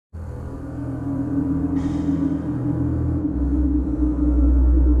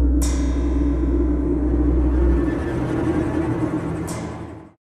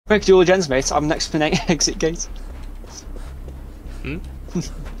Quick duel gens, mate. I'm next to the exit gate. Hmm?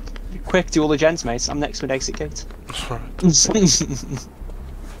 Quick duel gens, mate. I'm next to the exit gate. Right. I can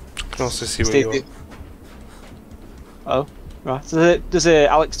also see where you are. Oh, right. There's a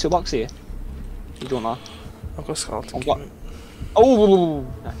Alex toolbox here. You don't know. I've got skeleton What? key, mate. Oh,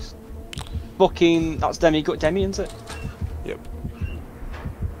 nice. Fucking, that's Demi, isn't it? Yep.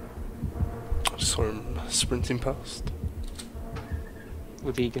 I just saw him sprinting past.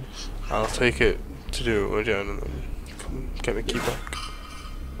 We're vegan. I'll take it to do it again and then come get my key back.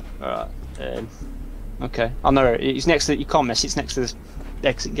 Alright. Okay. I know it's next to. You can't miss. It's next to the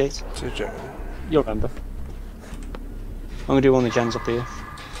exit gate. To the gym. You'll remember. I'm gonna do one of the gens up here.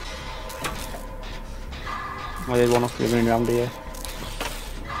 I did one up here running around here.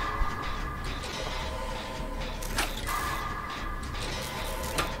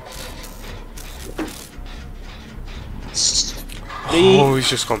 Oh, he's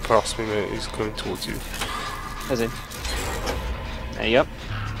just gone past me, mate. He's coming towards you. Is he? There you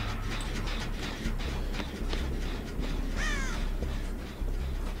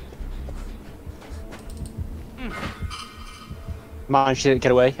go. Managed to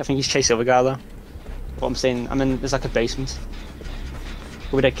get away. I think he's chasing the other guy though. What I'm saying, there's like a basement.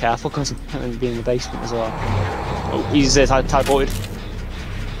 We're dead careful because I'm going to be in the basement as well. Oh, he's teleported.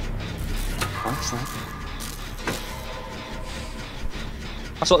 Nice, nice.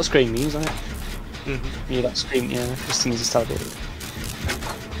 That's what the screen means, isn't it? Mm-hmm. Yeah, that screen, yeah, this thing is just teleported.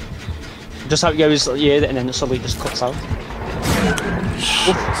 Just how it goes, yeah, and then it suddenly just cuts out.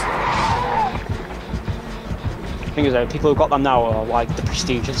 The thing is though, people who got them now are like the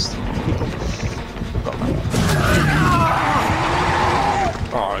prestigious people. Got them.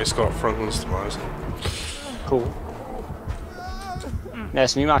 Oh, he's got frontless demise. Cool. Yeah,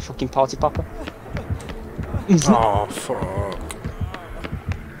 it's me, my fucking party popper. Oh, fuck.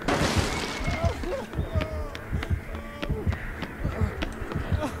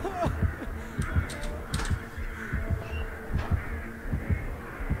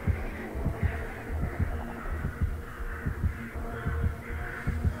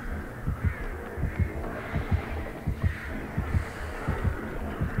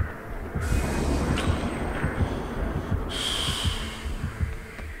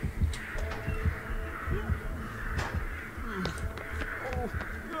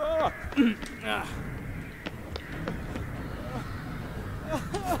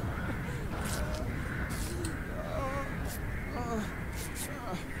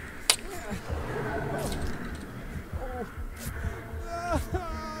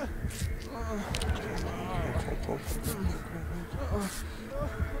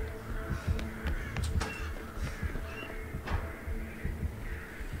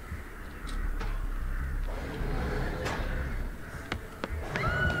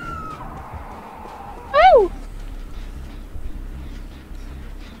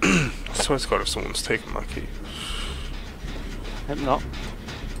 I swear to God if someone's taken my key. Hope not.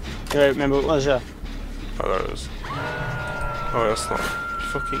 You don't remember what it was, yeah? Oh, there it is. Oh, that's not your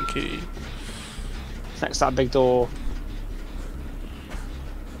fucking key. It's next to that big door.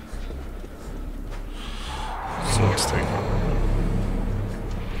 Someone's taken it.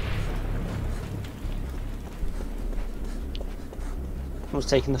 Someone's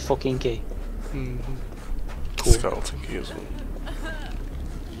taking the fucking key. Mm-hmm. Cool. Skeleton key as well.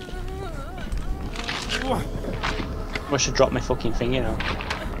 I should drop my fucking thing, you know.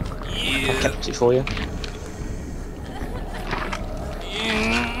 I kept it for you.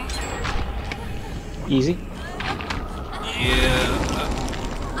 Easy.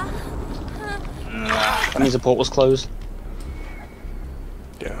 That means the port was closed.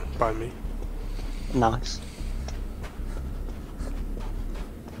 Yeah, by me. Nice.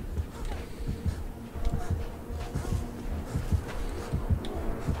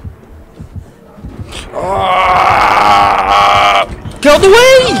 Get out of the way!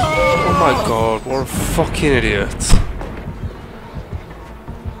 Oh my God, what a fucking idiot.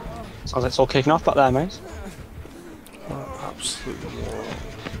 Sounds like it's all kicking off back there, mate. What absolute moron.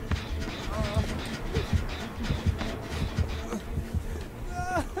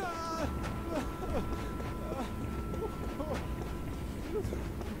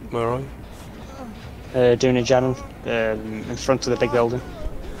 Where are you? Doing a gen in front of the big building.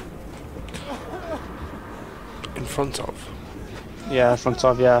 In front of? Yeah, in front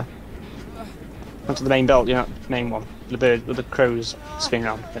of, yeah. In front of the main build, you know, main one. The bird with the crows spinning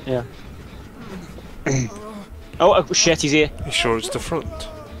around. Yeah. Oh shit, he's here. You sure it's the front?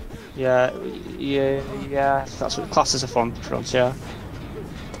 Yeah, that's what classes are front, yeah.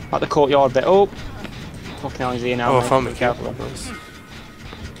 Like the courtyard bit. Oh! Fucking hell, he's here now. Oh, I mate. found Be the key. careful. Nice.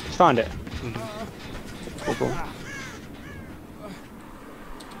 found it? Mm-hmm. Cool, cool.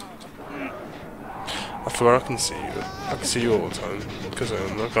 I forgot I can see you. I can see you all the time because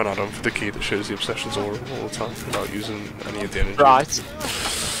I've gone add-on for the key that shows the obsessions all the time without using any of the energy. Right.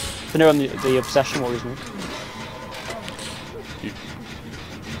 I know I'm the obsession what is me. You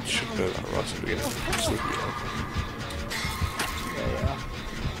should know that right at the beginning. Just look at it. Yeah.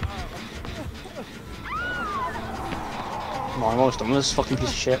 Come on, I'm almost done with this fucking piece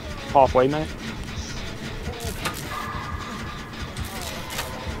of shit. Halfway, mate.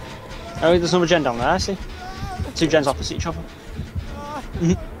 Oh, there's another gen down there, I see. Two gens opposite each other.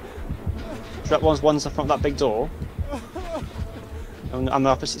 So that one's the front of that big door. On the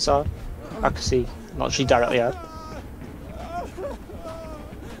opposite side. I can see, not actually directly out.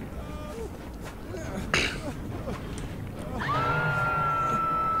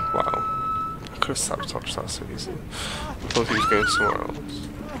 Wow. I could have sabotaged that so easily. I thought he was going somewhere else.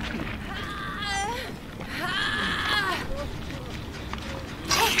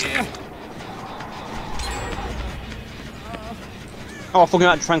 Oh, fucking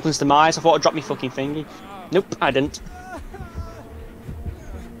at Franklin's demise. I thought I'd drop me fucking thingy. Nope, I didn't.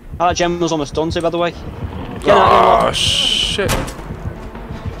 Oh, that gem was almost done too, by the way. Ah, shit.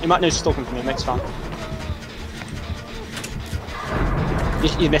 You might know he's still coming from me, makes fun.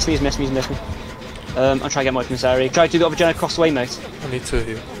 He's missed me, he's missed me, he's missed me. I'm trying to get more from this area. Try to do the other gen across the way, mate. I need to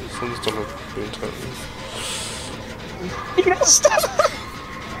heal. Someone's done a boon totem. Yes!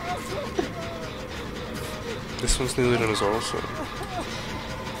 This one's nearly done as well, so.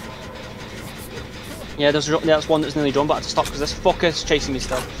 Yeah, that's one that's nearly done, but I had to stop because this fucker's chasing me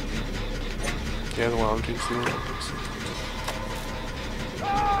still. Yeah, the wild juice.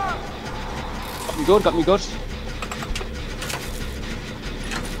 Got me good, got me good.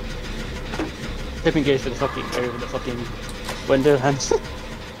 Tipping gears for the fucking over the fucking window hands.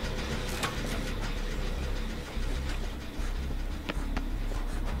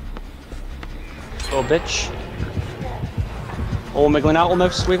 Oh bitch. Oh, I'm wiggling out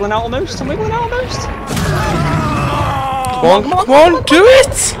almost, wiggling out almost, I'm wiggling out almost. Come on, do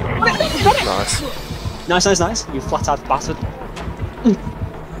it! Nice. Nice, nice, nice. You flat-eyed bastard.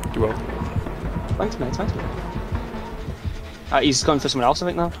 You will. Thanks, mate, thanks, mate. He's going for someone else, I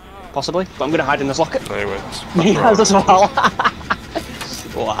think, now. Possibly. But I'm going to hide in this locket. No, he went. He has as well.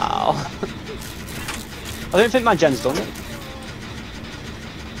 Wow. I don't think my gen's done it.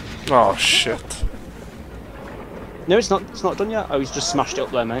 Oh, shit. No, it's not done yet. Oh, he's just smashed it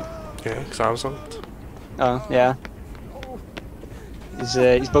up there, mate. Yeah, because I was on it. Oh, yeah.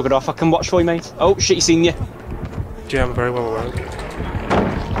 He's buggered off. I can watch for you, mate. Oh, shit, he's seen you. Yeah, I'm very well aware of it.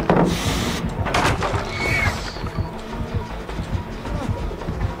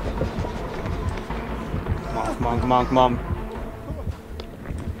 Come on, come on, come on.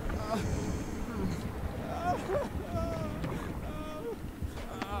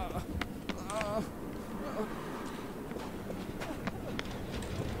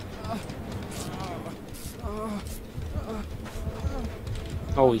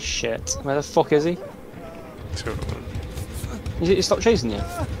 Holy shit. Where the fuck is he? Two of them. He stopped chasing you?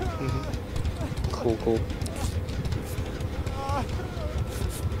 Mm-hmm. Cool, cool.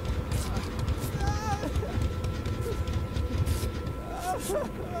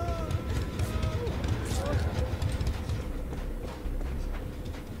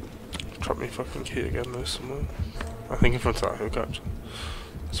 Drop me fucking key again though somewhere. I think in front of that hook actually.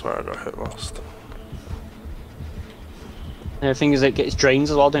 That's where I got hit last. And the thing is, it gets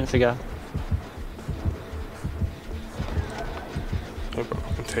drains as well, don't forget. Yeah, but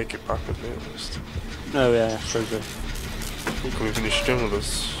I can take it back with me at least. Oh yeah, true, true. Can we finish gym with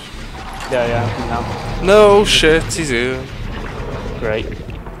us? Yeah, yeah, I can now. No shit, he's here. Great.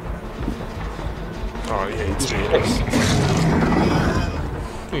 Oh, he hates me.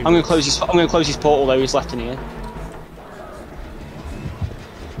 I'm gonna close his portal though. He's left in here.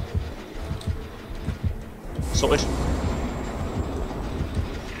 Sorted.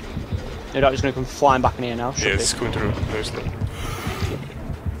 No doubt he's gonna come flying back in here now. Yeah, he's coming through mostly.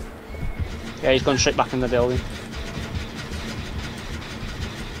 Yeah, he's gone straight back in the building.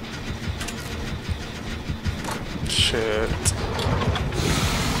 Shit.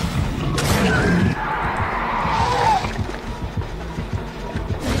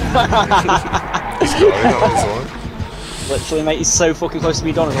 He's got it on his line. Literally, mate, he's so fucking close to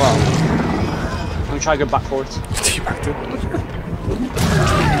be done as well. I'm gonna try to go back for it. He backed in.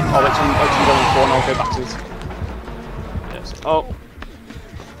 Oh, wait till I'm going for and I'll go back to it. Yes. Oh.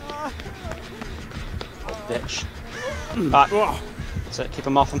 Oh, bitch. Back. That's it, keep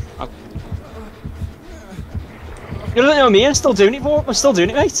him off him. You don't know me, I'm still doing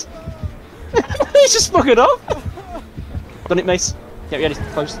it, mate. He's just fucking up! Done it, mate. Get ready,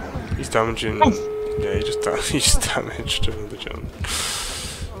 close. He's damaging. Yeah, he just damaged the John.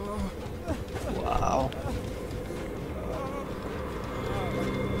 Wow.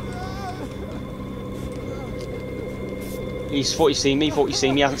 He thought he's seen me,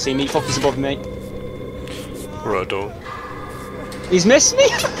 he hasn't seen me, fuck, he's above me. We're at a door. He's missed me!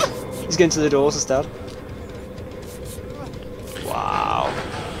 He's getting to the doors instead. Wow.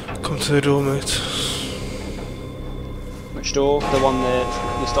 Come to the door, mate. Which door? The one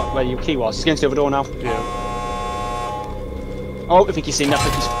that you stopped where your key was. He's getting to the other door now. Yeah. Oh, I think he's seen me. I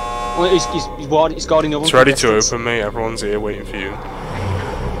think he's guarding the other one. It's ready to open, mate. Everyone's here waiting for you.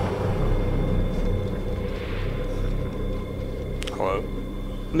 Hello?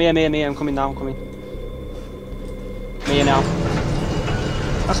 Mia, I'm coming now, I'm coming. Mia now.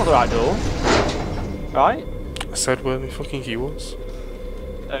 That's not the right door. Right? I said where my fucking key was.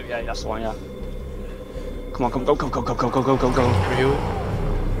 Oh yeah, that's the one, yeah. Come on, go. Real?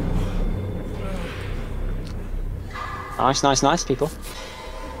 Nice, people.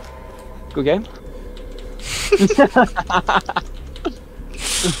 Good game.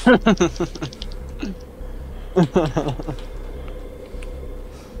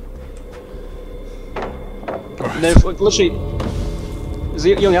 No, literally,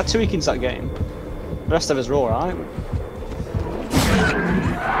 you only had 2 weekends that game. The rest of us were alright.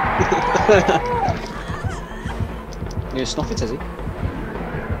 You're snuff it, is he?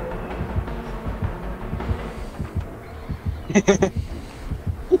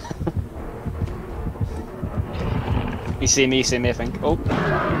 You see me, I think. Oh.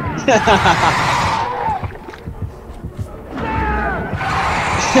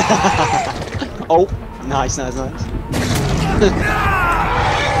 Oh, nice.